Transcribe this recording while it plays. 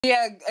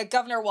Yeah,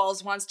 Governor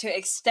Walz wants to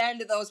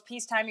extend those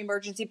peacetime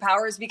emergency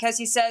powers because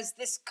he says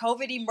this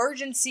COVID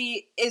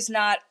emergency is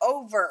not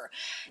over.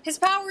 His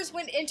powers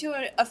went into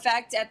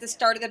effect at the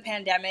start of the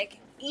pandemic.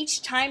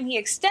 Each time he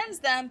extends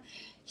them,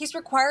 he's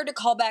required to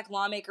call back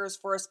lawmakers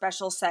for a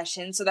special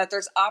session so that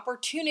there's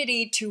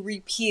opportunity to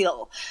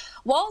repeal.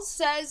 Walz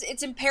says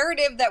it's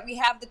imperative that we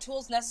have the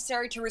tools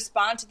necessary to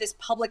respond to this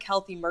public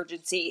health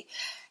emergency.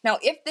 Now,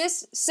 if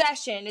this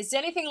session is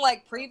anything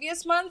like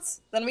previous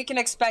months, then we can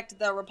expect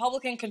the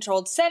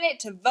Republican-controlled Senate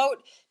to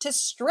vote to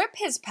strip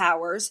his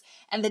powers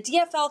and the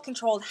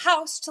DFL-controlled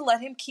House to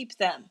let him keep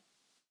them.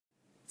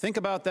 Think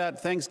about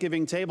that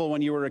Thanksgiving table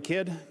when you were a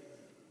kid.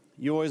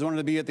 You always wanted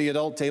to be at the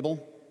adult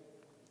table.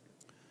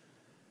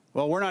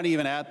 Well, we're not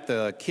even at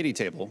the kiddie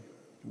table.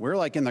 We're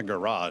like in the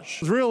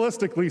garage.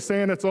 Realistically,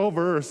 saying it's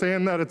over or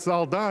saying that it's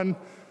all done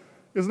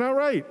is not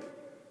right.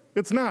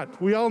 It's not.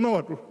 We all know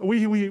it.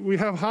 We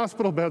have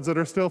hospital beds that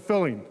are still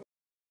filling.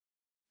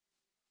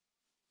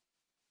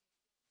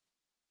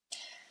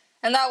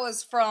 And that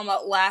was from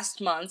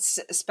last month's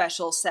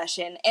special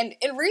session. And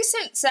in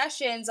recent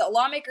sessions,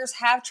 lawmakers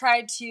have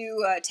tried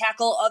to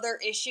tackle other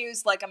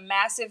issues like a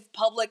massive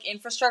public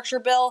infrastructure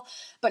bill,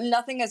 but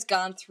nothing has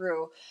gone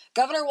through.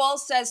 Governor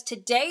Walz says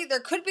today there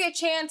could be a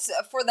chance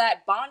for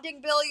that bonding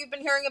bill you've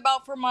been hearing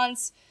about for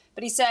months.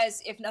 But he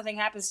says if nothing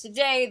happens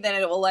today, then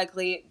it will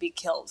likely be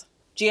killed.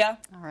 Gia?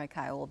 All right,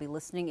 Kyle, we'll be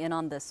listening in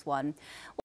on this one.